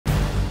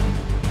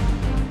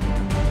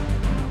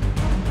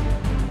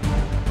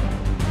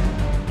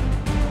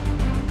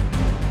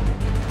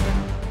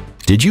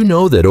Did you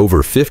know that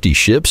over 50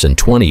 ships and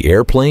 20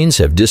 airplanes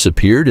have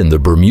disappeared in the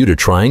Bermuda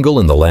Triangle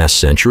in the last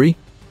century?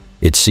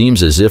 It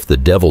seems as if the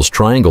Devil's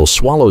Triangle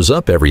swallows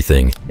up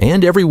everything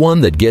and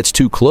everyone that gets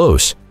too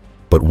close.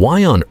 But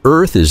why on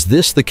earth is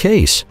this the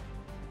case?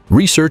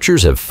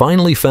 Researchers have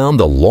finally found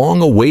the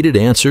long-awaited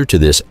answer to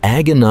this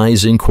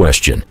agonizing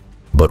question.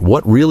 But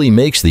what really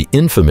makes the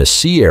infamous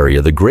sea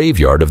area the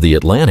graveyard of the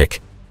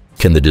Atlantic?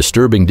 Can the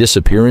disturbing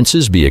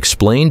disappearances be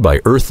explained by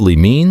earthly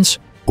means?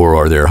 Or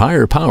are there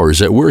higher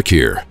powers at work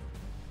here?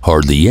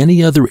 Hardly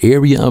any other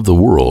area of the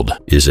world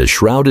is as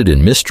shrouded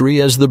in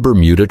mystery as the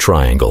Bermuda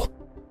Triangle.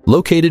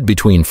 Located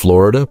between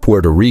Florida,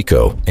 Puerto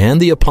Rico,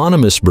 and the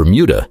eponymous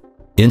Bermuda,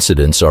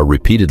 incidents are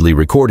repeatedly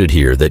recorded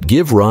here that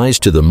give rise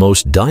to the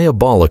most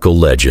diabolical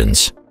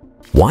legends.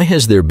 Why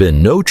has there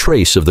been no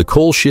trace of the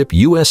coal ship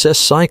USS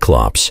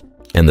Cyclops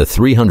and the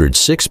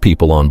 306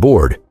 people on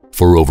board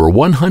for over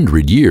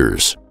 100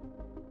 years?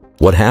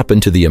 What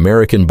happened to the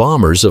American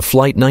bombers of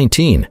Flight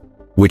 19,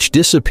 which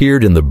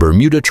disappeared in the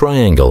Bermuda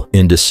Triangle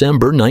in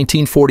December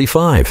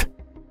 1945?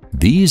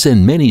 These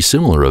and many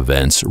similar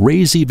events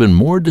raise even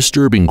more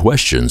disturbing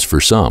questions for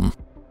some.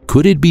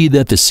 Could it be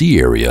that the sea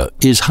area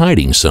is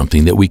hiding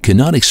something that we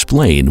cannot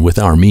explain with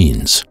our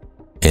means?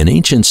 An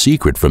ancient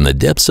secret from the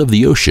depths of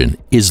the ocean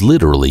is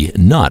literally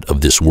not of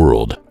this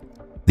world.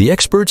 The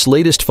experts'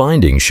 latest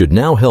findings should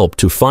now help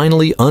to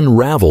finally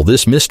unravel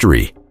this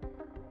mystery.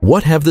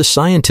 What have the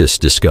scientists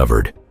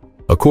discovered?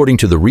 According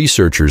to the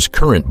researchers'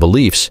 current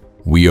beliefs,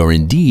 we are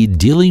indeed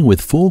dealing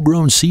with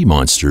full-grown sea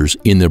monsters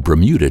in the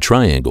Bermuda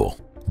Triangle,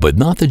 but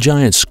not the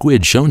giant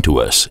squid shown to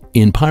us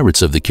in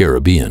Pirates of the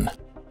Caribbean,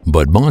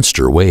 but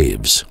monster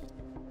waves.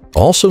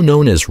 Also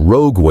known as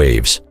rogue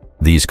waves,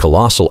 these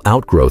colossal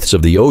outgrowths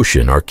of the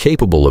ocean are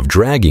capable of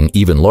dragging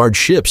even large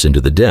ships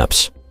into the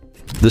depths.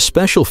 The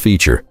special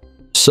feature,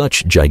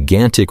 such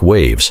gigantic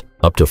waves,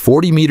 up to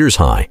 40 meters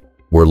high,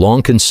 were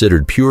long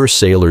considered pure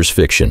sailor's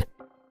fiction.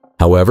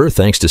 However,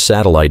 thanks to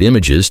satellite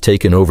images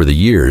taken over the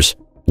years,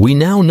 we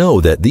now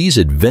know that these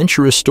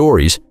adventurous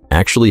stories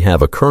actually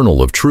have a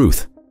kernel of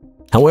truth.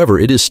 However,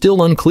 it is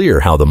still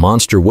unclear how the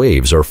monster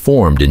waves are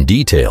formed in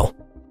detail.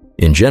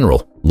 In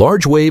general,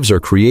 large waves are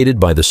created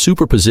by the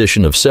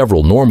superposition of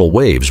several normal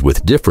waves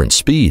with different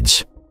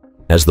speeds.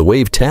 As the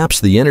wave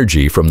taps the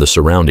energy from the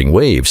surrounding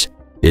waves,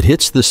 it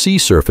hits the sea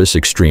surface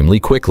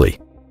extremely quickly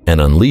and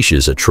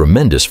unleashes a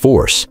tremendous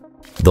force.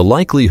 The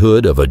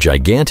likelihood of a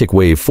gigantic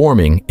wave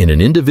forming in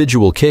an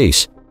individual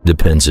case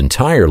depends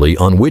entirely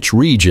on which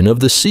region of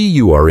the sea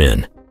you are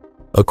in.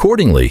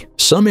 Accordingly,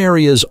 some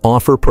areas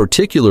offer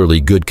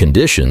particularly good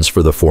conditions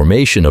for the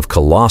formation of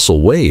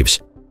colossal waves.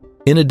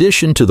 In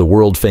addition to the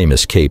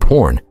world-famous Cape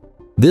Horn,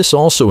 this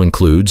also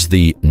includes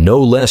the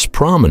no less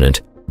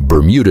prominent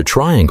Bermuda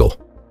Triangle.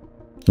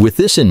 With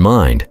this in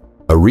mind,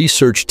 a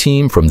research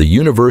team from the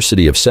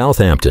University of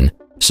Southampton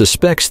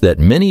suspects that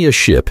many a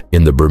ship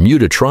in the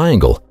Bermuda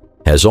Triangle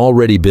has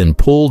already been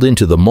pulled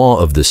into the maw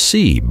of the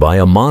sea by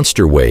a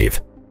monster wave.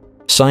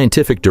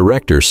 Scientific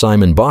director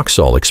Simon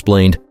Boxall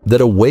explained that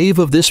a wave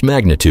of this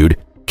magnitude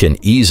can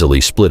easily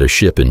split a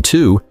ship in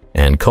two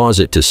and cause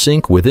it to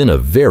sink within a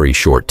very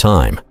short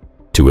time.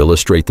 To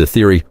illustrate the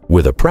theory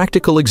with a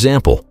practical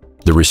example,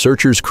 the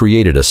researchers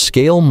created a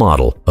scale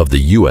model of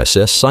the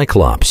USS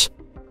Cyclops.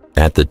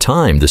 At the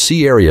time, the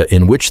sea area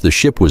in which the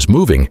ship was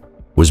moving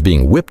was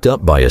being whipped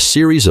up by a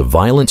series of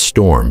violent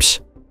storms.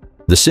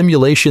 The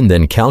simulation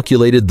then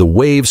calculated the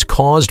waves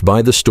caused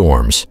by the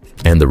storms,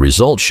 and the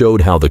result showed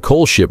how the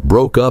coal ship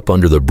broke up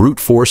under the brute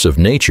force of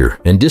nature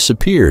and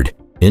disappeared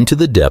into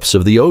the depths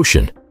of the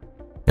ocean.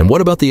 And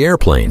what about the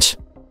airplanes?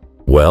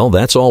 Well,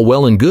 that's all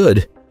well and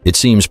good. It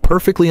seems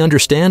perfectly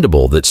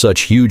understandable that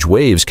such huge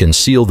waves can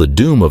seal the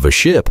doom of a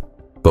ship.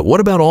 But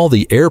what about all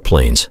the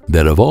airplanes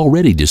that have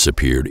already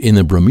disappeared in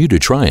the Bermuda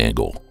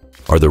Triangle?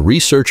 Are the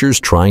researchers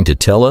trying to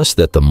tell us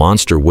that the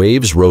monster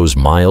waves rose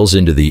miles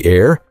into the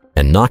air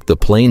and knocked the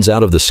planes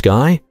out of the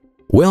sky?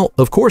 Well,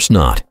 of course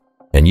not.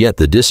 And yet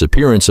the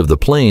disappearance of the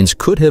planes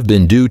could have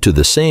been due to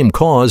the same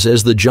cause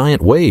as the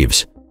giant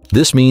waves.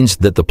 This means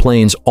that the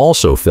planes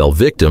also fell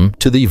victim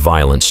to the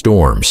violent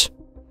storms.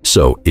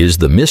 So, is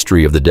the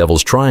mystery of the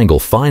Devil's Triangle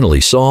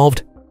finally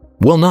solved?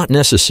 Well, not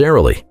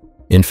necessarily.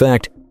 In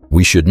fact,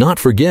 we should not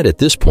forget at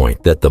this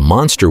point that the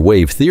monster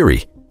wave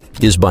theory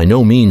is by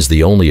no means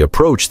the only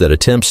approach that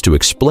attempts to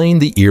explain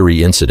the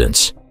eerie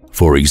incidents.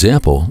 For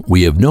example,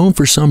 we have known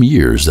for some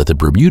years that the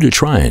Bermuda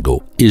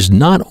Triangle is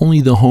not only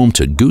the home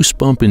to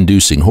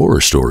goosebump-inducing horror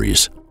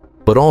stories,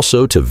 but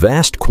also to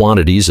vast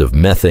quantities of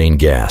methane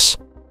gas.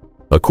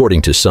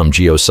 According to some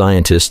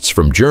geoscientists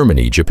from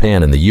Germany,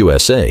 Japan, and the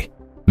USA,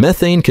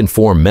 methane can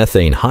form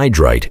methane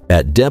hydrite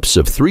at depths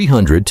of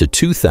 300 to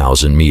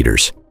 2,000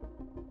 meters.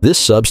 This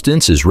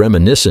substance is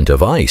reminiscent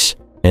of ice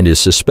and is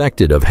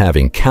suspected of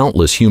having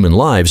countless human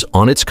lives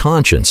on its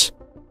conscience.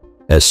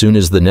 As soon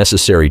as the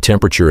necessary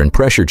temperature and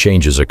pressure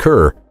changes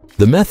occur,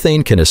 the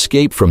methane can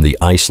escape from the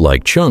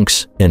ice-like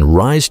chunks and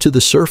rise to the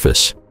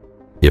surface.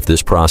 If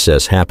this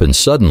process happens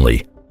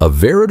suddenly, a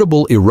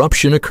veritable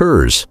eruption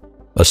occurs,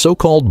 a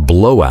so-called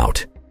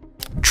blowout.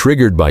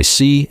 Triggered by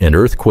sea and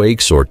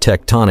earthquakes or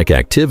tectonic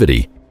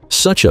activity,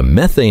 such a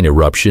methane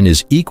eruption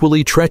is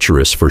equally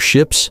treacherous for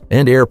ships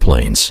and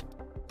airplanes.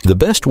 The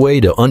best way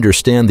to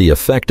understand the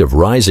effect of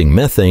rising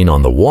methane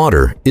on the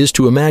water is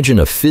to imagine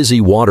a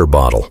fizzy water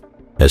bottle.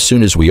 As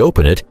soon as we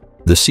open it,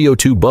 the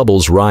CO2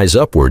 bubbles rise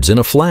upwards in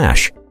a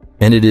flash,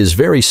 and it is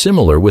very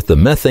similar with the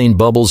methane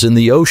bubbles in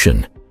the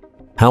ocean.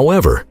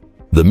 However,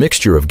 the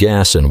mixture of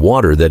gas and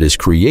water that is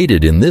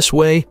created in this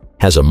way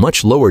has a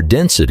much lower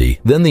density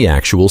than the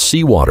actual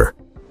seawater.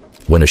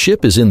 When a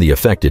ship is in the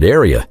affected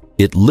area,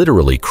 it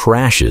literally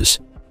crashes,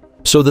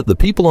 so that the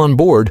people on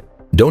board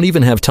don't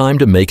even have time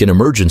to make an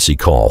emergency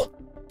call.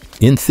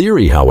 In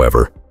theory,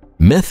 however,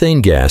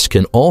 methane gas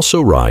can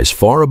also rise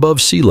far above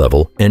sea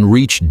level and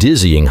reach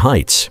dizzying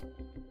heights.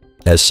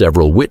 As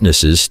several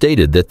witnesses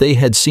stated that they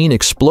had seen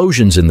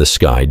explosions in the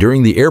sky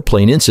during the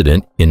airplane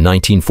incident in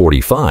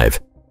 1945,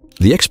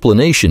 the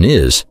explanation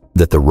is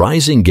that the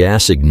rising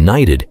gas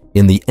ignited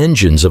in the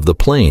engines of the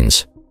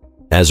planes.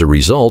 As a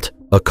result,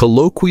 a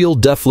colloquial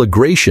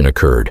deflagration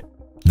occurred.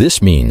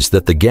 This means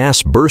that the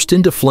gas burst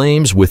into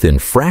flames within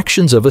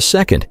fractions of a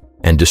second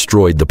and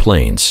destroyed the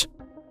planes.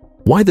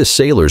 Why the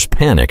sailors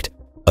panicked?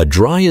 A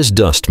dry as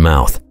dust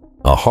mouth,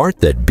 a heart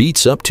that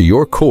beats up to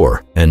your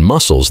core, and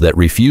muscles that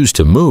refuse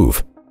to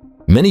move.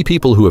 Many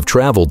people who have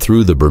traveled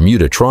through the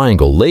Bermuda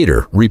Triangle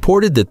later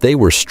reported that they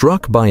were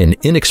struck by an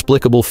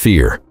inexplicable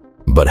fear.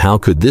 But how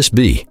could this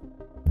be?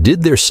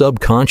 Did their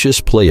subconscious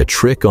play a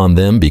trick on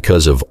them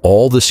because of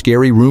all the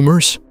scary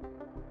rumors?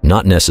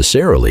 Not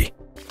necessarily.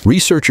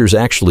 Researchers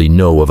actually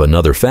know of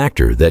another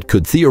factor that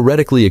could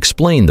theoretically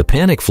explain the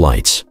panic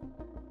flights.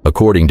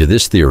 According to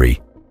this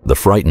theory, the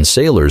frightened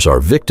sailors are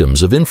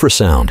victims of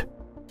infrasound.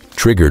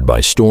 Triggered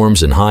by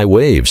storms and high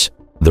waves,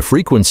 the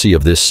frequency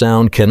of this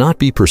sound cannot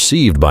be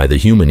perceived by the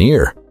human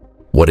ear.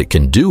 What it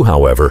can do,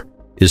 however,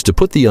 is to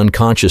put the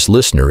unconscious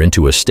listener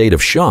into a state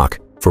of shock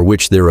for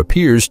which there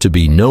appears to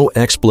be no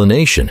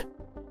explanation.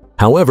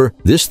 However,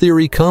 this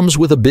theory comes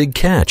with a big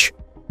catch.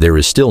 There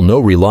is still no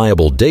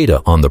reliable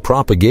data on the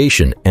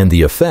propagation and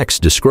the effects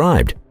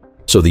described,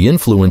 so the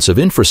influence of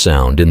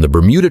infrasound in the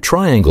Bermuda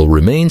Triangle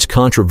remains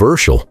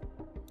controversial.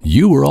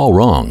 You were all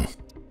wrong.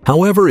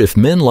 However, if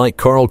men like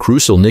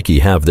Cruickshank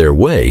have their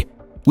way,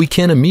 we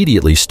can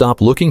immediately stop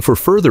looking for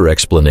further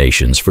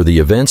explanations for the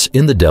events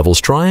in the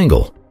Devil's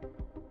Triangle.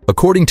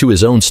 According to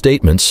his own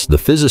statements, the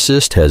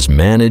physicist has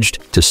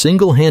managed to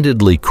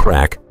single-handedly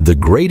crack the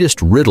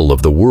greatest riddle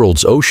of the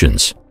world's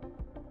oceans.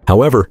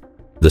 However,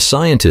 the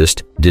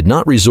scientist did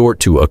not resort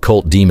to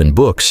occult demon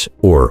books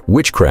or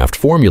witchcraft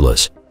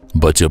formulas,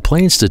 but to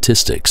plain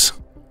statistics.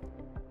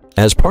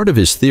 As part of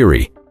his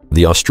theory,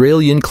 the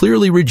Australian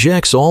clearly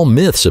rejects all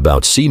myths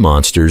about sea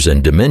monsters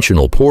and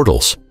dimensional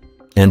portals,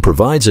 and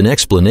provides an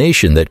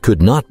explanation that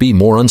could not be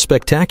more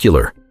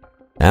unspectacular.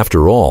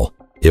 After all,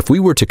 if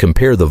we were to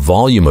compare the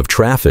volume of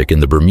traffic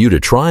in the Bermuda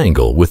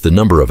Triangle with the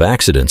number of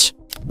accidents,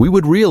 we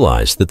would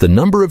realize that the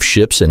number of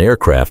ships and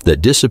aircraft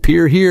that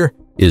disappear here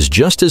is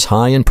just as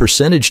high in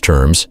percentage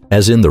terms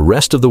as in the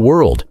rest of the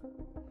world.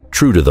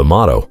 True to the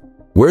motto,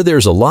 where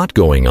there's a lot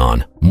going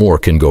on, more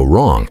can go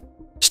wrong.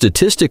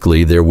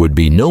 Statistically, there would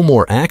be no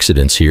more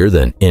accidents here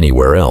than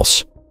anywhere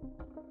else.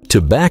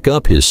 To back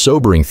up his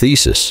sobering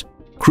thesis,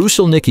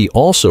 Cruickshank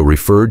also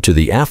referred to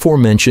the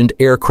aforementioned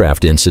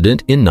aircraft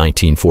incident in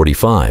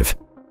 1945.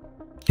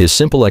 His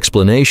simple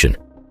explanation: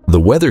 the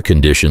weather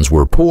conditions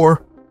were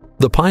poor,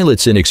 the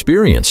pilots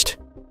inexperienced,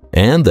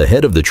 and the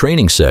head of the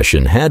training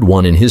session had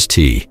one in his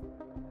tea.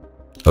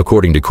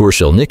 According to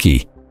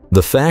Cruickshank,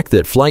 the fact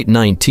that Flight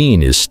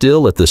 19 is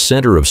still at the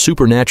center of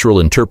supernatural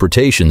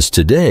interpretations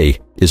today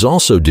is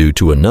also due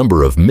to a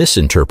number of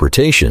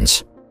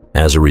misinterpretations.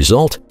 As a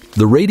result,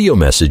 the radio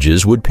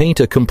messages would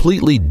paint a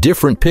completely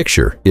different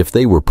picture if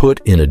they were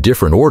put in a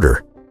different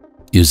order.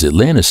 Is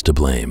Atlantis to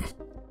blame?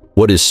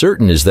 What is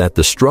certain is that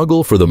the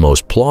struggle for the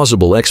most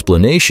plausible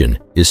explanation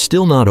is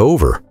still not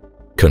over.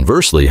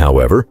 Conversely,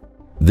 however,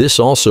 this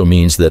also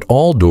means that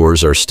all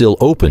doors are still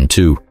open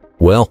to,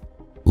 well,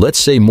 let's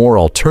say more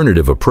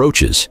alternative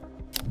approaches.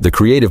 The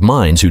creative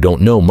minds who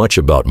don't know much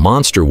about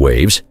monster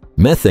waves,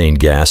 methane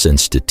gas, and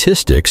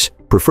statistics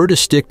prefer to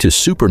stick to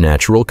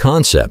supernatural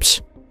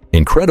concepts.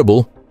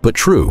 Incredible, but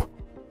true.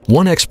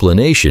 One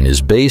explanation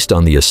is based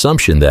on the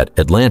assumption that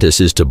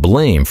Atlantis is to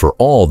blame for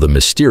all the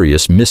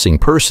mysterious missing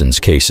persons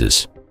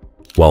cases.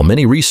 While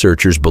many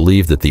researchers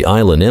believe that the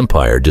island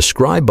empire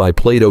described by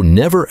Plato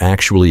never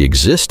actually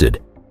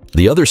existed,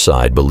 the other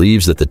side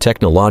believes that the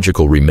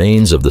technological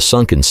remains of the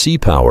sunken sea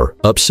power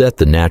upset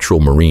the natural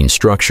marine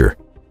structure.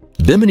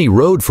 Bimini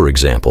Road, for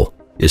example,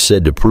 is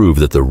said to prove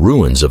that the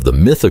ruins of the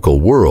mythical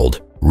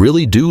world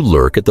really do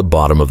lurk at the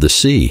bottom of the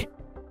sea.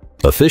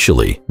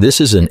 Officially, this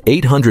is an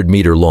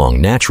 800-meter-long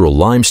natural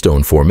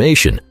limestone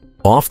formation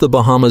off the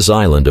Bahamas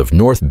island of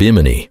North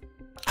Bimini.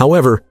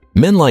 However,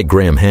 men like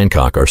Graham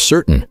Hancock are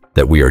certain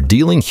that we are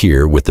dealing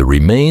here with the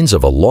remains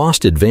of a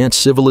lost advanced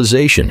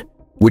civilization,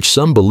 which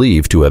some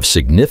believe to have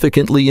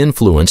significantly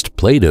influenced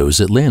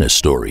Plato's Atlantis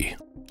story.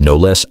 No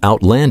less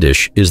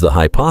outlandish is the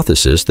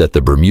hypothesis that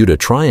the Bermuda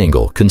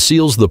Triangle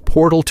conceals the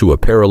portal to a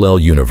parallel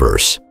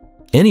universe.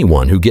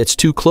 Anyone who gets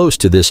too close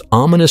to this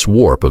ominous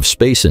warp of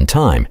space and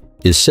time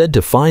is said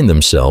to find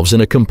themselves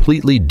in a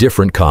completely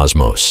different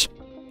cosmos.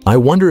 I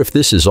wonder if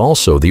this is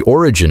also the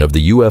origin of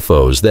the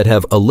UFOs that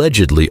have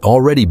allegedly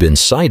already been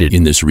sighted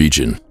in this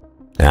region.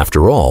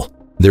 After all,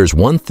 there's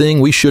one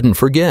thing we shouldn't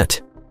forget.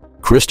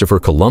 Christopher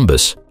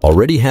Columbus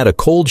already had a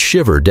cold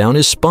shiver down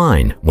his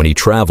spine when he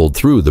traveled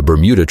through the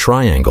Bermuda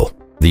Triangle.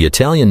 The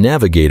Italian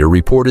navigator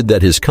reported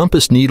that his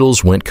compass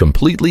needles went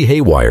completely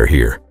haywire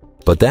here.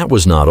 But that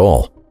was not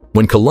all.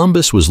 When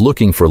Columbus was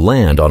looking for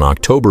land on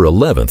October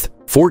 11th,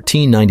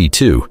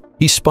 1492,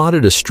 he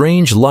spotted a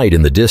strange light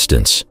in the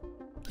distance.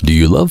 Do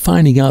you love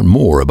finding out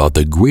more about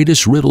the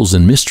greatest riddles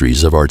and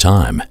mysteries of our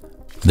time?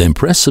 Then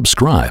press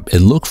subscribe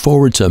and look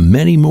forward to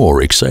many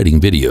more exciting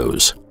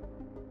videos.